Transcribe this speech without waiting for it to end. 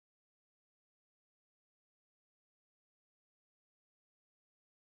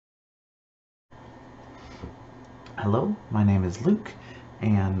Hello, my name is Luke,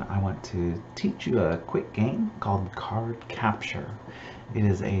 and I want to teach you a quick game called Card Capture. It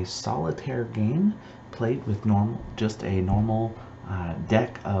is a solitaire game played with just a normal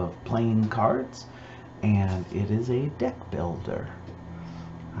deck of playing cards, and it is a deck builder.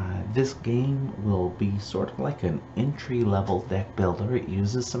 This game will be sort of like an entry-level deck builder. It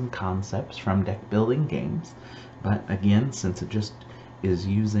uses some concepts from deck building games, but again, since it just is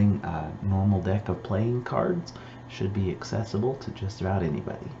using a normal deck of playing cards, should be accessible to just about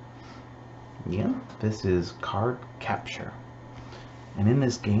anybody. Again, this is Card Capture. And in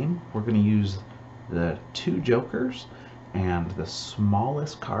this game, we're going to use the 2 jokers and the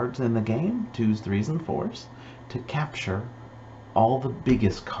smallest cards in the game, 2s, 3s, and 4s, to capture all the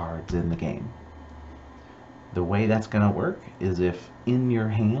biggest cards in the game. The way that's going to work is if in your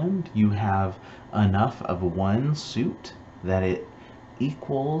hand you have enough of one suit that it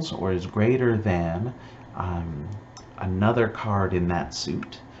equals or is greater than another card in that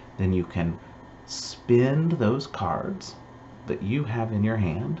suit, then you can spend those cards that you have in your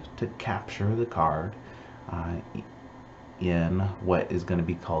hand to capture the card in what is going to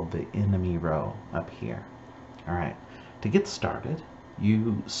be called the enemy row up here. Alright, to get started,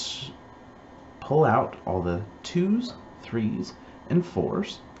 you pull out all the 2s, 3s, and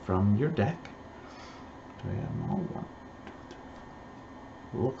 4s from your deck. Do I have them all? 1, 2,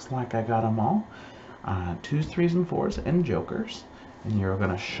 3. Looks like I got them all. 2s, 3s, and 4s, and jokers. And you're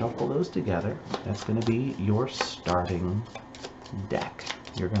going to shuffle those together. That's going to be your starting deck.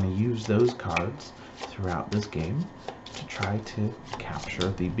 You're going to use those cards throughout this game to try to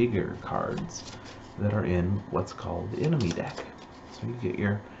capture the bigger cards that are in what's called the enemy deck. So you get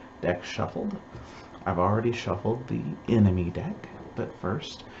your deck shuffled. I've already shuffled the enemy deck, but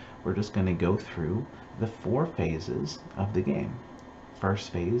first we're just going to go through the 4 phases of the game.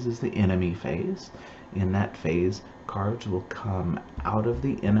 First phase is the enemy phase. In that phase, cards will come out of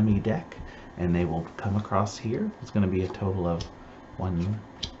the enemy deck and they will come across here. It's going to be a total of 1,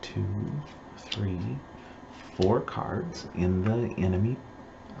 2, 3, 4 cards in the enemy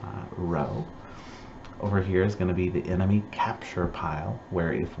row. Over here is going to be the enemy capture pile,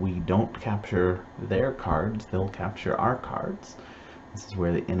 where if we don't capture their cards, they'll capture our cards. This is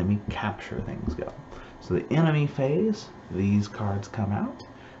where the enemy capture things go. So the enemy phase, these cards come out.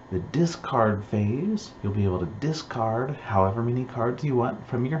 The discard phase, you'll be able to discard however many cards you want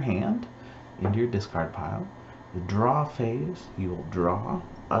from your hand into your discard pile. The draw phase, you will draw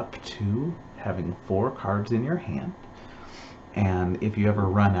up to having 4 cards in your hand. And if you ever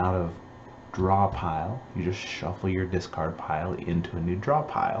run out of draw pile, you just shuffle your discard pile into a new draw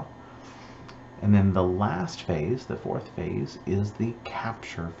pile. And then the last phase, the 4th phase, is the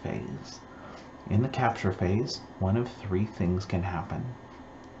capture phase. In the capture phase, one of 3 things can happen.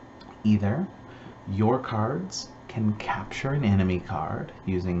 Either your cards can capture an enemy card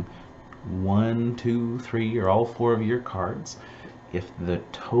using 1, 2, 3, or all 4 of your cards if the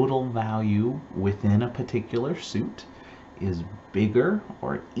total value within a particular suit is bigger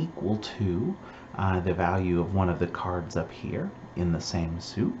or equal to the value of one of the cards up here in the same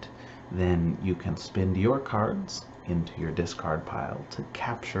suit, then you can spend your cards into your discard pile to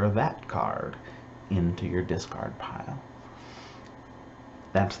capture that card into your discard pile.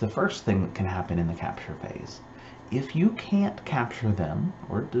 That's the first thing that can happen in the capture phase. If you can't capture them,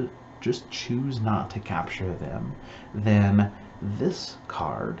 or just choose not to capture them, then this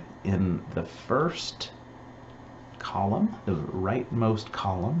card in the first column, the rightmost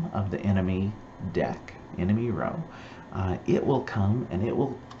column of the enemy deck, enemy row, it will come and it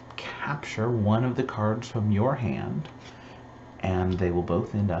will capture one of the cards from your hand, and they will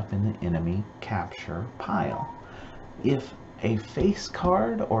both end up in the enemy capture pile. If a face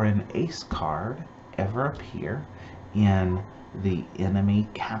card or an ace card ever appear in the enemy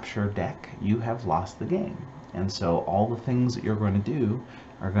capture deck, you have lost the game. And so all the things that you're going to do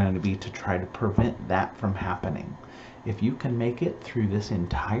are going to be to try to prevent that from happening. If you can make it through this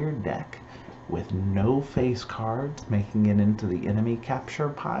entire deck with no face cards making it into the enemy capture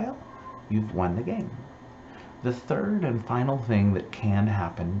pile, you've won the game. The third and final thing that can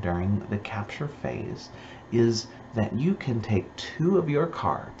happen during the capture phase is that you can take 2 of your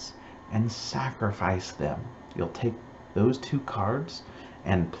cards and sacrifice them. You'll take those 2 cards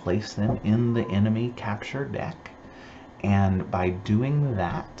and place them in the enemy capture deck, and by doing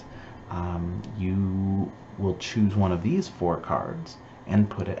that, you will choose one of these 4 cards and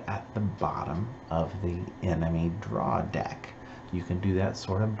put it at the bottom of the enemy draw deck. You can do that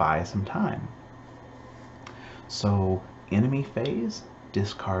sort of buy some time. So enemy phase,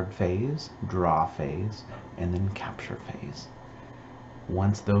 discard phase, draw phase, and then capture phase.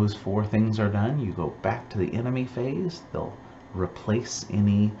 Once those 4 things are done, you go back to the enemy phase. They'll replace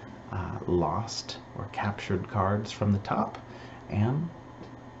any lost or captured cards from the top and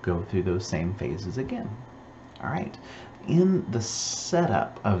go through those same phases again. All right. In the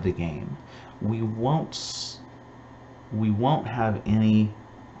setup of the game, we won't have any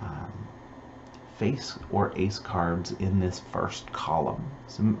face or ace cards in this first column.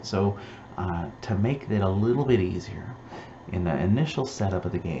 So to make it a little bit easier, in the initial setup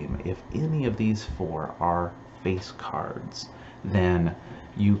of the game, if any of these 4 are face cards, then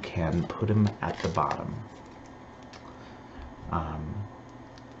you can put them at the bottom.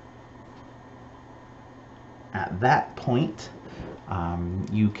 At that point,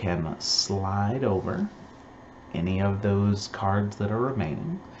 you can slide over any of those cards that are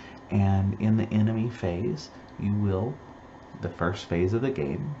remaining, and in the enemy phase, you will, the first phase of the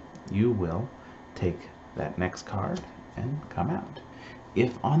game, you will take that next card and come out.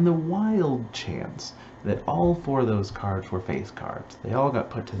 If on the wild chance that all 4 of those cards were face cards, they all got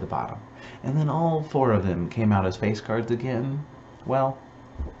put to the bottom, and then all 4 of them came out as face cards again, well,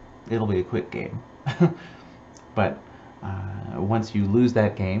 it'll be a quick game. But once you lose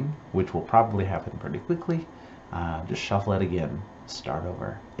that game, which will probably happen pretty quickly, just shuffle it again, start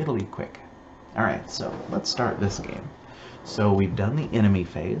over. It'll be quick. Alright, so let's start this game. So we've done the enemy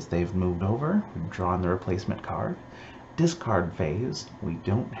phase, they've moved over, we've drawn the replacement card. Discard phase, we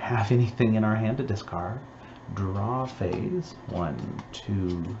don't have anything in our hand to discard. Draw phase, 1,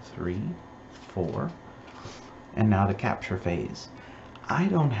 2, 3, 4. And now the capture phase. I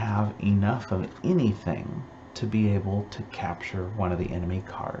don't have enough of anything to be able to capture one of the enemy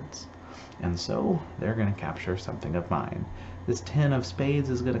cards. And so they're going to capture something of mine. This 10 of spades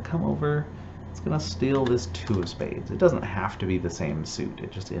is going to come over. It's going to steal this 2 of spades. It doesn't have to be the same suit.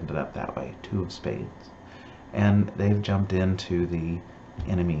 It just ended up that way. 2 of spades. And they've jumped into the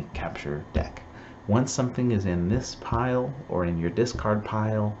enemy capture deck. Once something is in this pile, or in your discard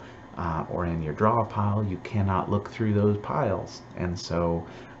pile, or in your draw pile, you cannot look through those piles. And so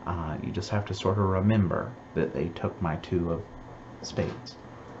you just have to sort of remember that they took my 2 of spades.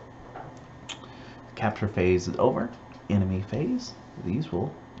 Capture phase is over. Enemy phase, these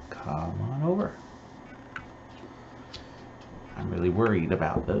will come on over. I'm really worried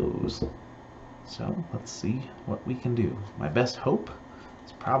about those. So let's see what we can do. My best hope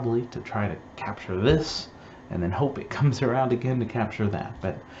is probably to try to capture this and then hope it comes around again to capture that.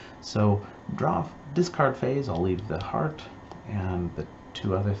 But so discard phase, I'll leave the heart, and the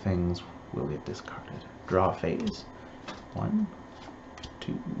 2 other things will get discarded. Draw phase, 1,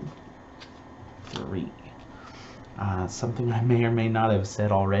 2, 3. Something I may or may not have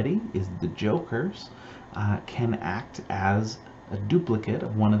said already is the jokers can act as a duplicate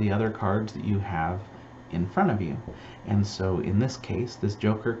of one of the other cards that you have in front of you. And so in this case, this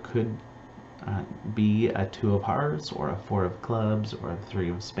joker could be a 2 of hearts, or a 4 of clubs, or a 3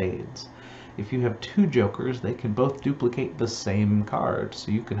 of spades. If you have 2 jokers, they can both duplicate the same card.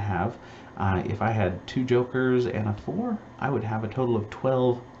 So you can have, if I had 2 jokers and a 4, I would have a total of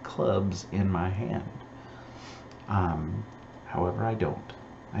 12 clubs in my hand. However, I don't.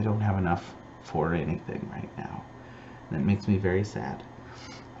 I don't have enough for anything right now. That makes me very sad.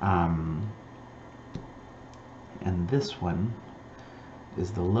 And this one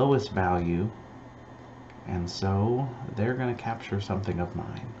is the lowest value, and so they're going to capture something of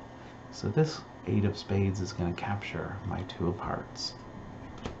mine. So this 8 of spades is going to capture my 2 of hearts.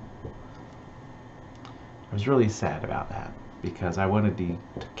 I was really sad about that, because I wanted to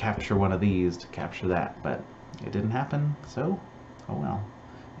capture one of these to capture that, but it didn't happen, so oh well.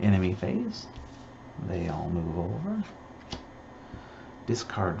 Enemy phase, they all move over.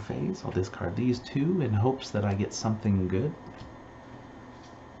 Discard phase, I'll discard these 2 in hopes that I get something good.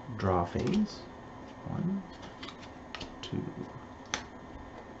 Draw phase, 1, 2,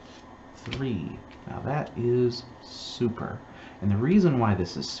 3. Now that is super. And the reason why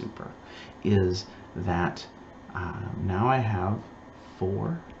this is super is that now I have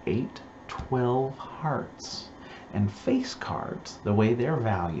 4, 8, 12 hearts. And face cards, the way they're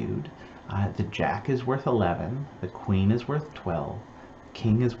valued, the jack is worth 11, the queen is worth 12,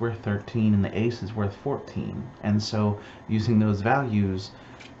 king is worth 13, and the ace is worth 14. And so using those values,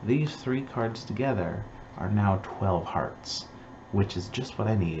 these 3 cards together are now 12 hearts, which is just what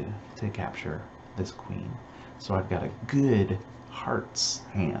I need to capture this queen. So I've got a good hearts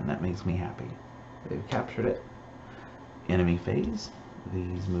hand. That makes me happy. They've captured it. Enemy phase,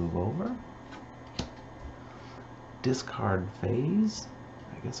 these move over. Discard phase,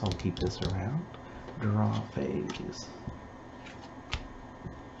 I guess I'll keep this around. Draw phase.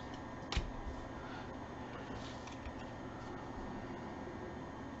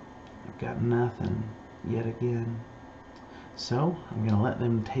 got nothing yet again. So I'm going to let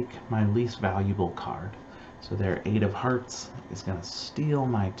them take my least valuable card. So their 8 of hearts is going to steal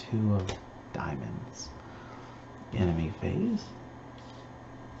my 2 of diamonds. Enemy phase.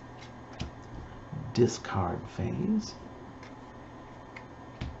 Discard phase.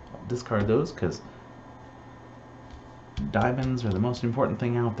 I'll discard those because diamonds are the most important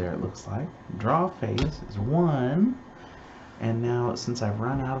thing out there, it looks like. Draw phase is 1. And now, since I've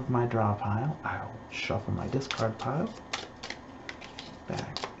run out of my draw pile, I'll shuffle my discard pile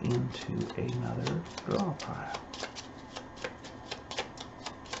back into another draw pile.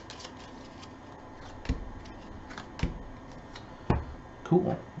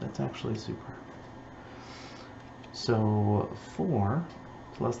 Cool, that's actually super. So 4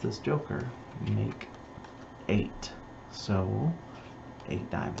 plus this joker make 8. So 8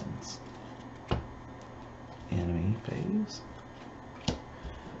 diamonds. Enemy phase.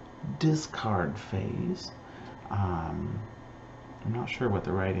 Discard phase. I'm not sure what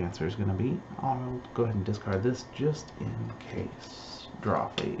the right answer is going to be. I'll go ahead and discard this just in case. Draw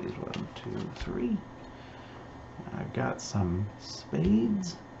phase. 1, 2, 3. I've got some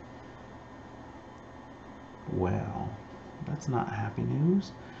spades. Well, that's not happy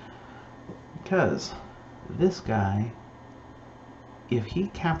news, because this guy, if he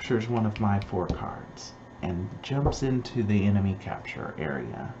captures one of my 4 cards and jumps into the enemy capture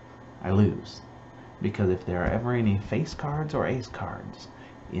area, I lose. Because if there are ever any face cards or ace cards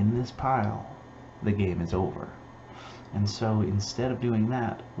in this pile, the game is over. And so instead of doing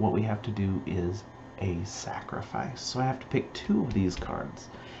that, what we have to do is a sacrifice. So I have to pick 2 of these cards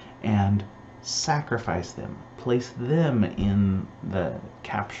and sacrifice them, place them in the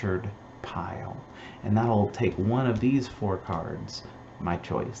captured pile, and that'll take one of these 4 cards, my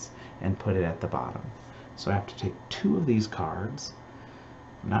choice, and put it at the bottom. So I have to take 2 of these cards.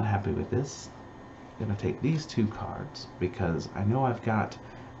 I'm not happy with this. I'm going to take these 2 cards because I know I've got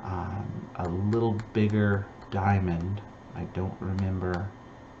a little bigger diamond. I don't remember.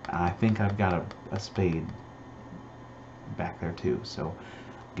 I think I've got a spade back there too. So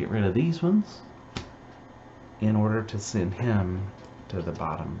get rid of these ones in order to send him to the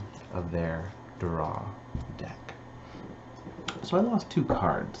bottom of their draw deck. So I lost 2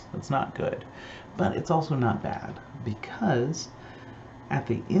 cards. That's not good, but it's also not bad, because at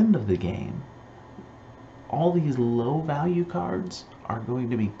the end of the game, all these low value cards are going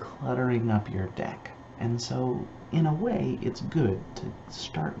to be cluttering up your deck. And so in a way, it's good to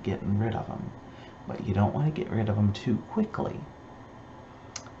start getting rid of them, but you don't want to get rid of them too quickly.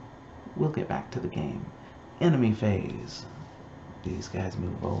 We'll get back to the game. Enemy phase. These guys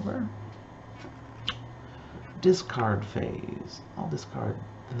move over. Discard phase. I'll discard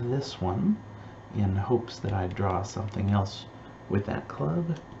this one in hopes that I draw something else with that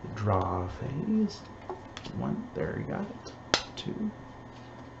club. Draw phase. 1, there you got it. 2,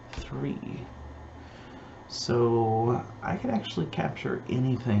 3. So I could actually capture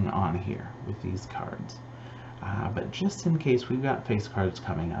anything on here with these cards. But just in case we've got face cards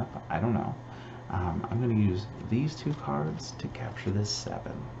coming up, I don't know. I'm going to use these 2 cards to capture this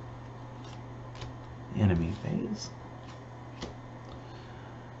 7. Enemy phase.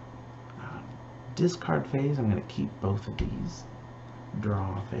 Discard phase, I'm going to keep both of these.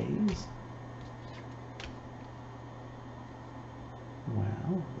 Draw phase.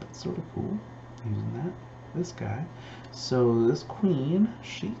 Well, that's sort of cool, using that. This guy. So this queen,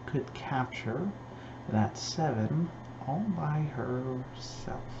 she could capture that 7 all by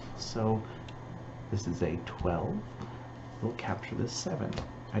herself. So this is a 12. We'll capture this 7.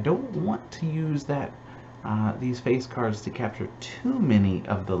 I don't want to use that these face cards to capture too many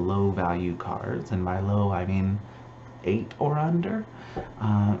of the low value cards, and by low I mean 8 or under,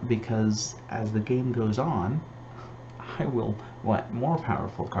 because as the game goes on, I will want more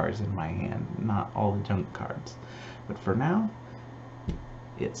powerful cards in my hand, not all the junk cards. But for now,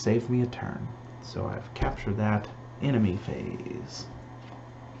 it saved me a turn. So I've captured that. Enemy phase.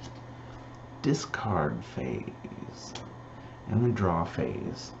 Discard phase. And then draw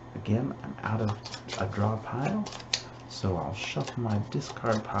phase. Again, I'm out of a draw pile, so I'll shuffle my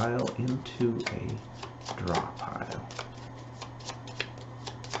discard pile into a draw pile.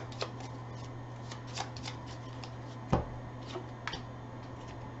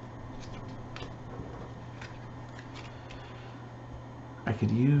 I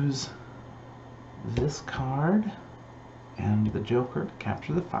could use this card and the joker to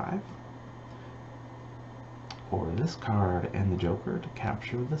capture the 5, or this card and the joker to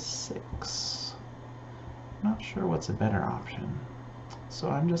capture the 6. Not sure what's a better option, so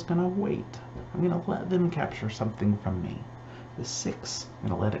I'm just gonna wait. I'm gonna let them capture something from me. The 6, I'm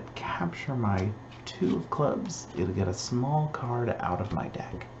going to let it capture my 2 of clubs. It'll get a small card out of my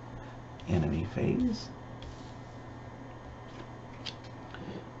deck. Enemy phase.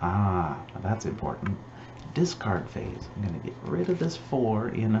 That's important. Discard phase. I'm going to get rid of this 4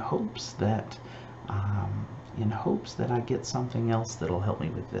 in hopes that I get something else that'll help me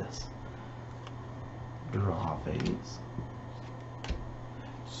with this. Draw phase.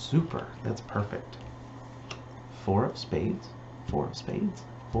 Super. That's perfect. 4 of spades. 4 of spades.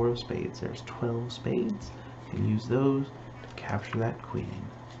 4 of spades. There's 12 spades. You can use those to capture that queen.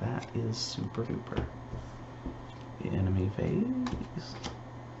 That is super duper. Enemy phase.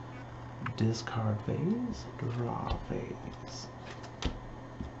 Discard phase. Draw phase.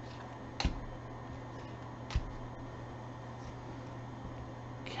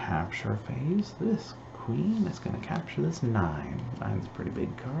 Capture phase. This queen is going to capture this 9. 9's a pretty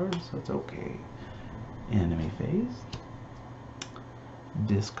big card, so it's okay. Enemy phase.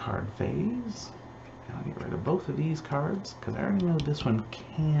 Discard phase. I'll get rid of both of these cards because I already know this one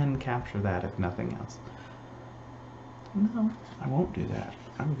can capture that if nothing else. No, I won't do that.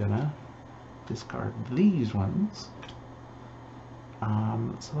 I'm gonna discard these ones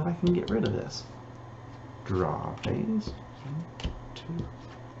so that I can get rid of this. Draw phase. 1, 2,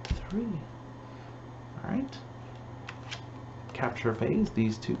 3. Alright. Capture phase.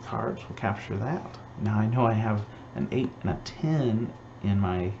 These 2 cards will capture that. Now I know I have an 8 and a 10 in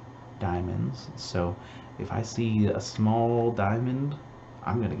my diamonds, so if I see a small diamond,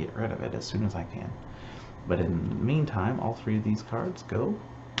 I'm going to get rid of it as soon as I can. But in the meantime, all 3 of these cards go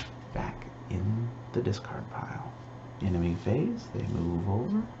back in the discard pile. Enemy phase, they move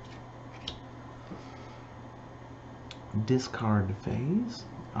over. Discard phase,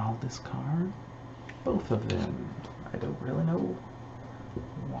 I'll discard both of them. I don't really know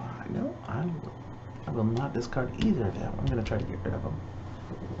why. No, I will not discard either of them. I'm going to try to get rid of them.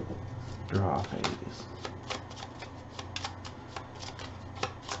 Draw phase.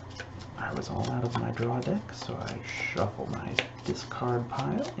 I was all out of my draw deck, so I shuffle my discard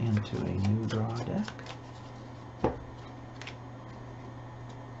pile into a new draw deck. Draw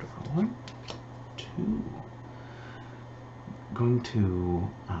 1, 2. Going to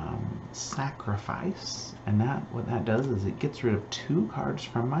sacrifice, and what that does is it gets rid of 2 cards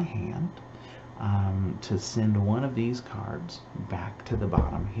from my hand to send one of these cards back to the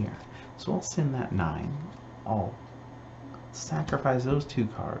bottom here. So I'll send that 9. I'll sacrifice those 2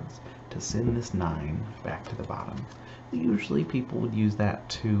 cards to send this 9 back to the bottom. Usually people would use that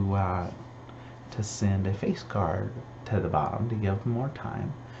to send a face card to the bottom to give them more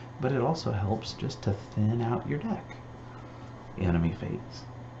time, but it also helps just to thin out your deck. Enemy phase.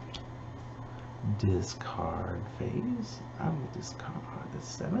 Discard phase. I will discard the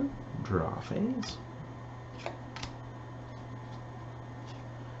 7. Draw phase.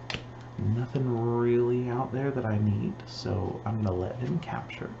 Nothing really out there that I need, so I'm going to let him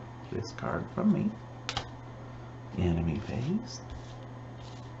capture this card from me. Enemy phase.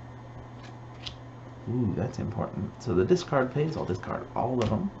 Ooh, that's important. So the discard phase, I'll discard all of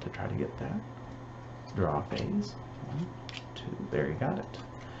them to try to get that. Draw phase. 1, 2. There, you got it.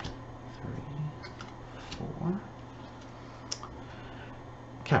 3, 4.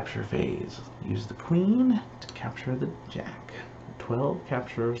 Capture phase. Use the queen to capture the jack. 12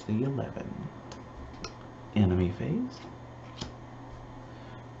 captures the 11. Enemy phase.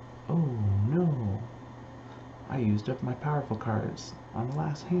 Oh no. I used up my powerful cards on the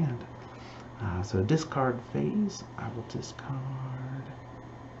last hand. So discard phase. I will discard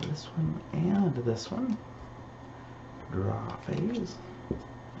this one and this one. Draw phase.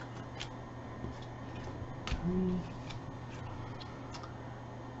 3.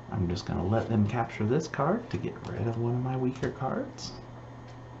 I'm just going to let them capture this card to get rid of one of my weaker cards.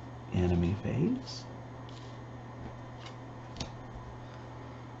 Enemy phase.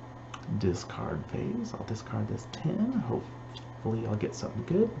 Discard phase. I'll discard this 10. Hopefully I'll get something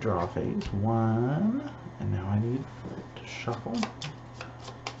good. Draw phase. 1. And now I need to shuffle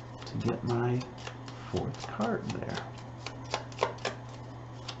to get my 4th card there.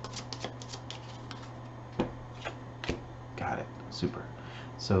 Got it. Super.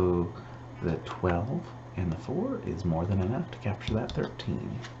 So the 12 and the 4 is more than enough to capture that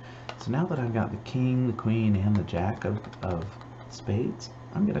 13. So now that I've got the king, the queen, and the jack of spades,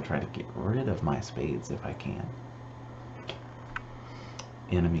 I'm going to try to get rid of my spades if I can.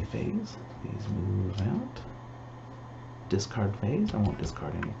 Enemy phase. These move out. Discard phase. I won't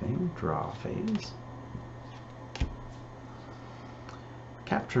discard anything. Draw phase.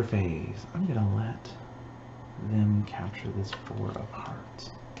 Capture phase. I'm going to let them capture this 4 of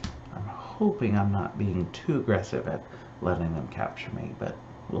hearts. I'm hoping I'm not being too aggressive at letting them capture me, but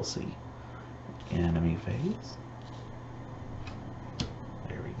we'll see. Enemy phase.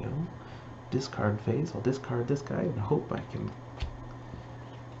 There we go. Discard phase. I'll discard this guy and hope I can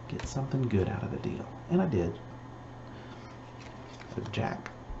get something good out of the deal. And I did. The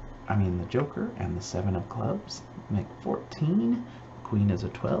the Joker and the 7 of clubs make 14. Queen is a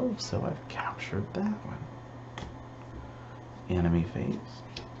 12, so I've captured that one. Enemy phase.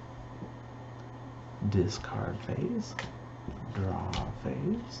 Discard phase. Draw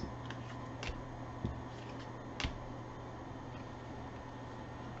phase.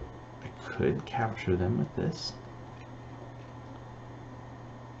 I could capture them with this.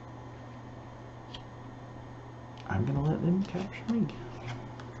 I'm going to let them capture me.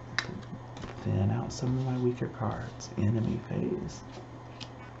 Thin out some of my weaker cards. Enemy phase.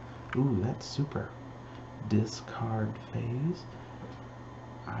 Ooh, that's super. Discard phase.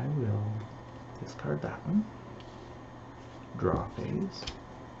 I will discard that one. Draw phase.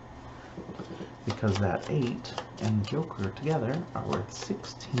 Because that 8 and the Joker together are worth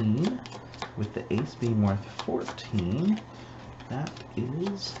 16, with the ace being worth 14, that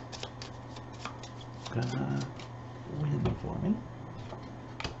is gonna win for me.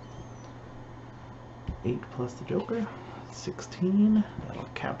 8 plus the Joker, 16. That'll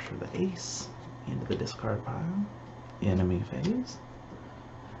capture the ace into the discard pile. Enemy phase.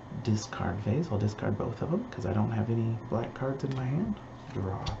 Discard phase. I'll discard both of them because I don't have any black cards in my hand.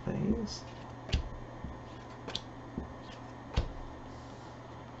 Draw phase.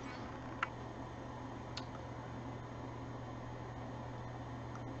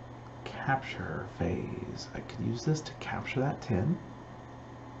 Capture phase. I could use this to capture that 10.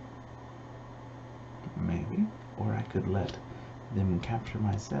 Maybe. Or I could let them capture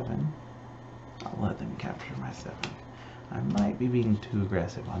my 7. I'll let them capture my 7. I might be being too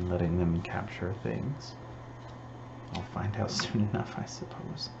aggressive on letting them capture things. I'll find out soon enough, I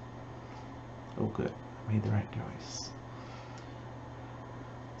suppose. Oh good, I made the right choice.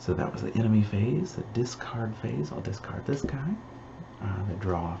 So that was the enemy phase. The discard phase, I'll discard this guy. The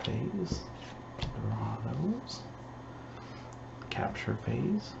draw phase, draw those. Capture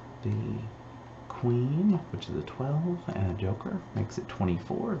phase, the Queen, which is a 12, and a Joker, makes it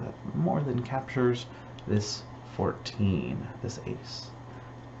 24. That more than captures this 14, this ace.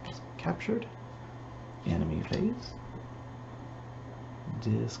 Just captured. Enemy phase.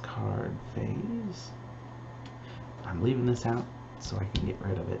 Discard phase. I'm leaving this out so I can get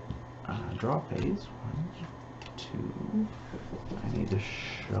rid of it. Draw phase. 1, 2. I need to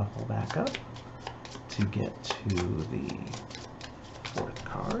shuffle back up to get to the 4th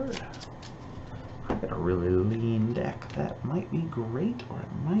card. I've got a really lean deck. That might be great, or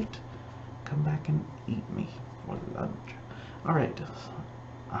it might come back and eat me for lunch. Alright,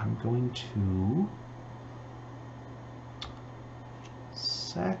 I'm going to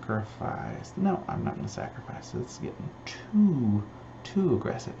sacrifice. No, I'm not going to sacrifice. It's getting too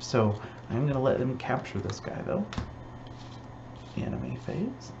aggressive. So I'm going to let them capture this guy, though. Enemy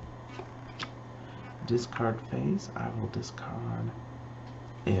phase. Discard phase. I will discard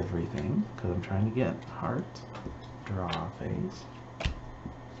everything because I'm trying to get hearts. Draw phase.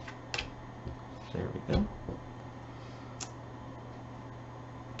 There we go.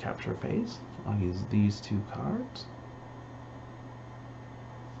 Capture phase. I'll use these 2 cards.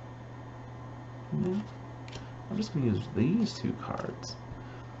 No. I'm just going to use these 2 cards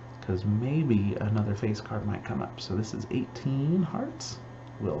because maybe another face card might come up. So this is 18 hearts.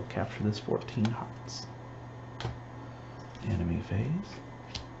 We'll capture this 14 hearts. Enemy phase.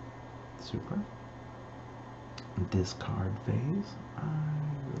 Super. Discard phase.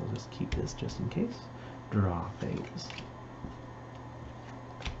 I will just keep this just in case. Draw phase.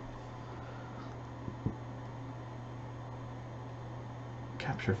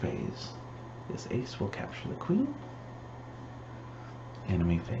 Capture phase. This ace will capture the queen.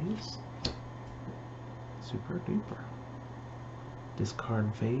 Enemy phase. Super duper.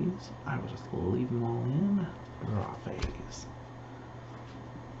 Discard phase. I will just leave them all in. Draw phase.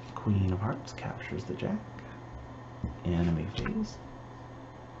 Queen of hearts captures the jack. Enemy phase.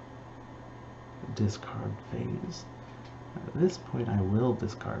 Discard phase. At this point I will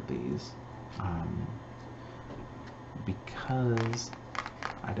discard these because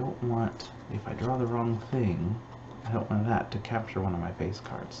I don't want, if I draw the wrong thing, I don't want that to capture one of my face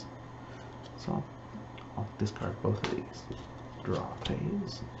cards. So I'll discard both of these. Draw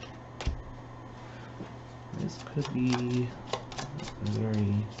phase. This could be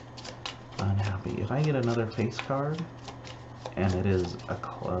very unhappy. If I get another face card and it is a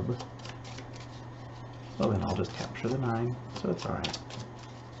club, well then I'll just capture the 9, so it's alright.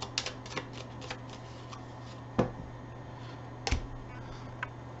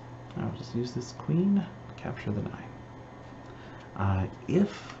 Let's use this queen to capture the 9.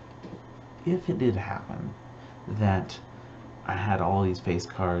 If it did happen that I had all these face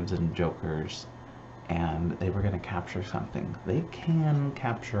cards and jokers and they were going to capture something, they can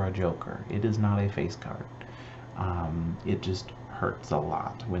capture a joker. It is not a face card. It just hurts a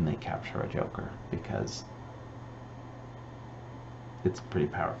lot when they capture a joker because it's a pretty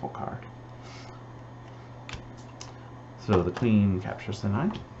powerful card. So the queen captures the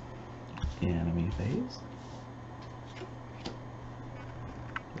 9. Enemy phase.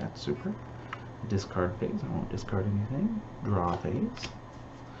 That's super. Discard phase. I won't discard anything. Draw phase.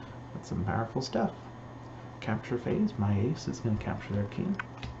 That's some powerful stuff. Capture phase. My ace is going to capture their king.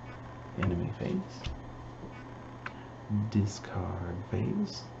 Enemy phase. Discard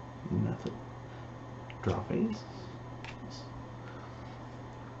phase. Nothing. Draw phase.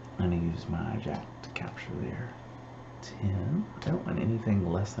 I'm going to use my jack to capture their 10. I don't want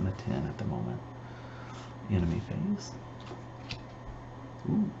anything less than a 10 at the moment. Enemy phase.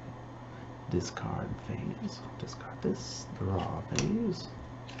 Ooh. Discard phase. Discard this. Draw phase.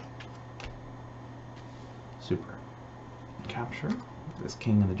 Super. Capture. This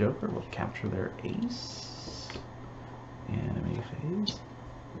king and the joker will capture their ace. Enemy phase.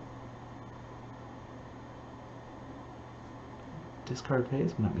 Discard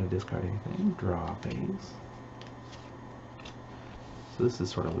phase. I'm not going to discard anything. Draw phase. So this is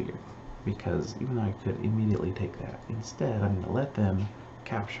sort of weird because even though I could immediately take that, instead I'm going to let them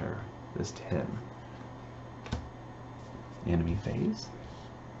capture this 10. Enemy phase.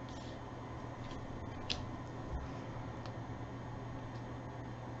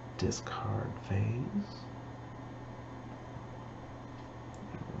 Discard phase.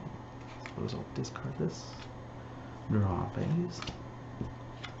 I suppose I'll discard this. Draw phase.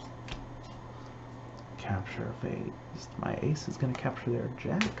 Capture phase. My ace is going to capture their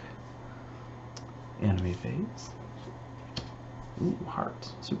jack. Enemy phase. Ooh,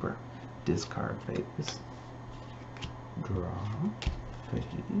 hearts. Super. Discard phase. Draw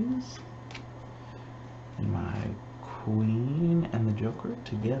phase. And my queen and the joker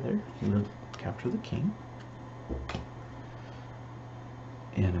together will capture the king.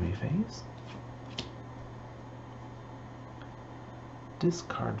 Enemy phase.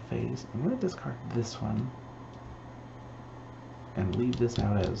 Discard phase. I'm going to discard this one and leave this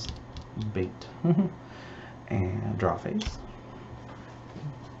out as bait. And draw phase.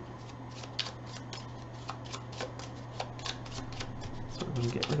 So we're going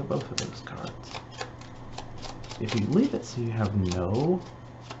to get rid of both of those cards. If you leave it so you have no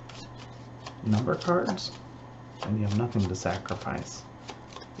number cards, and you have nothing to sacrifice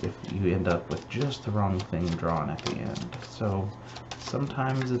if you end up with just the wrong thing drawn at the end. So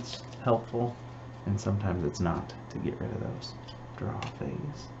sometimes it's helpful and sometimes it's not to get rid of those. Draw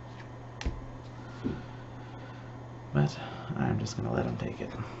phase. But I'm just going to let them take it.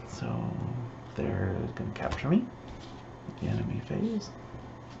 So they're going to capture me. Enemy phase.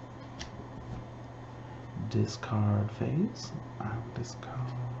 Discard phase. I'll discard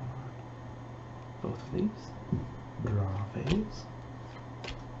both of these. Draw phase.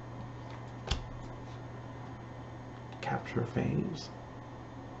 Capture phase.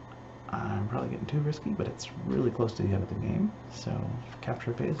 I'm probably getting too risky, but it's really close to the end of the game. So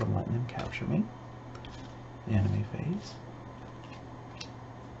capture phase, I'm letting them capture me. Enemy phase.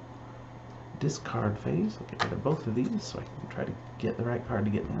 Discard phase. I'll get rid of both of these so I can try to get the right card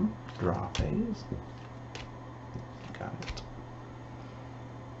to get them. Draw phase. Got it.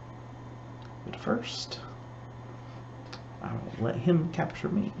 But first, I will let him capture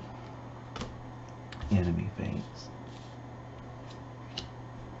me. Enemy phase.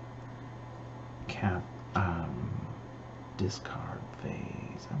 Discard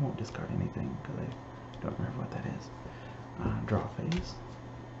phase. I won't discard anything because I don't remember what that is. Draw phase.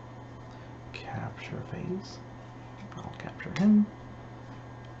 Capture phase. I'll capture him.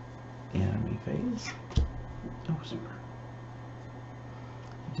 Enemy phase. Oh, super.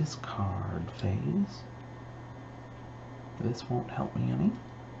 Discard phase. This won't help me any.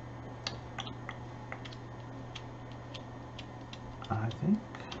 I think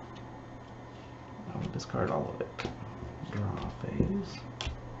I will discard all of it. Draw phase.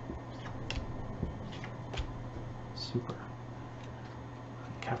 Super.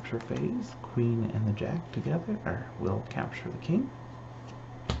 Capture phase. Queen and the jack together will capture the king.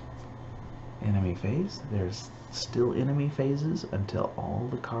 Enemy phase. There's still enemy phases until all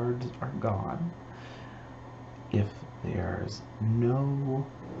the cards are gone. If there's no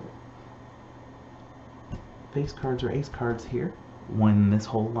face cards or ace cards here, when this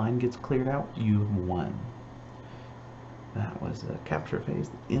whole line gets cleared out, you've won. That was the capture phase,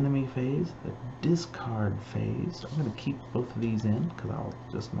 the enemy phase, the discard phase. I'm going to keep both of these in because I'll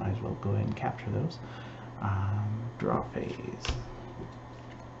just might as well go ahead and capture those. Draw phase.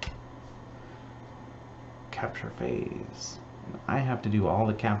 Capture phase. I have to do all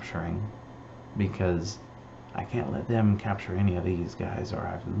the capturing because I can't let them capture any of these guys or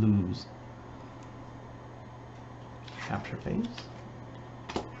I lose. Capture phase.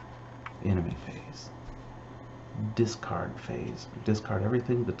 Enemy phase. Discard phase. Discard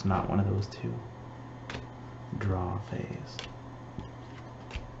everything that's not one of those two. Draw phase.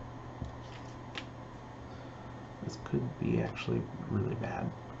 This could be actually really bad.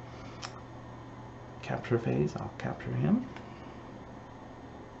 Capture phase, I'll capture him.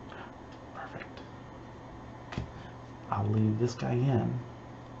 Perfect. I'll leave this guy in.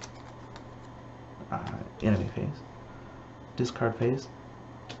 Enemy phase. Discard phase.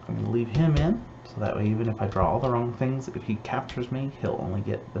 I'm going to leave him in, so that way even if I draw all the wrong things, if he captures me, he'll only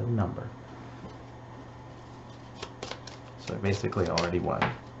get the number. So I basically already won.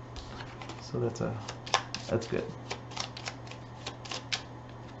 So that's good.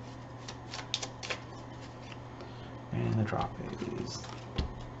 And the draw phase.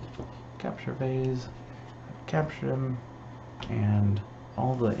 Capture phase. Capture him, and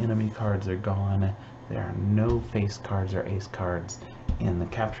all the enemy cards are gone. There are no face cards or ace cards in the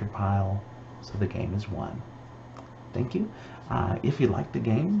captured pile, so the game is won. Thank you. If you like the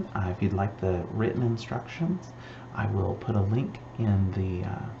game, if you'd like the written instructions, I will put a link in the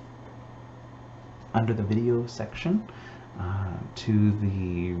under the video section to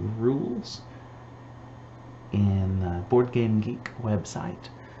the rules in the BoardGameGeek website.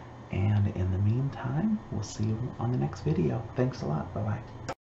 And in the meantime, we'll see you on the next video. Thanks a lot.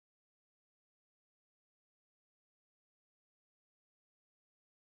 Bye-bye.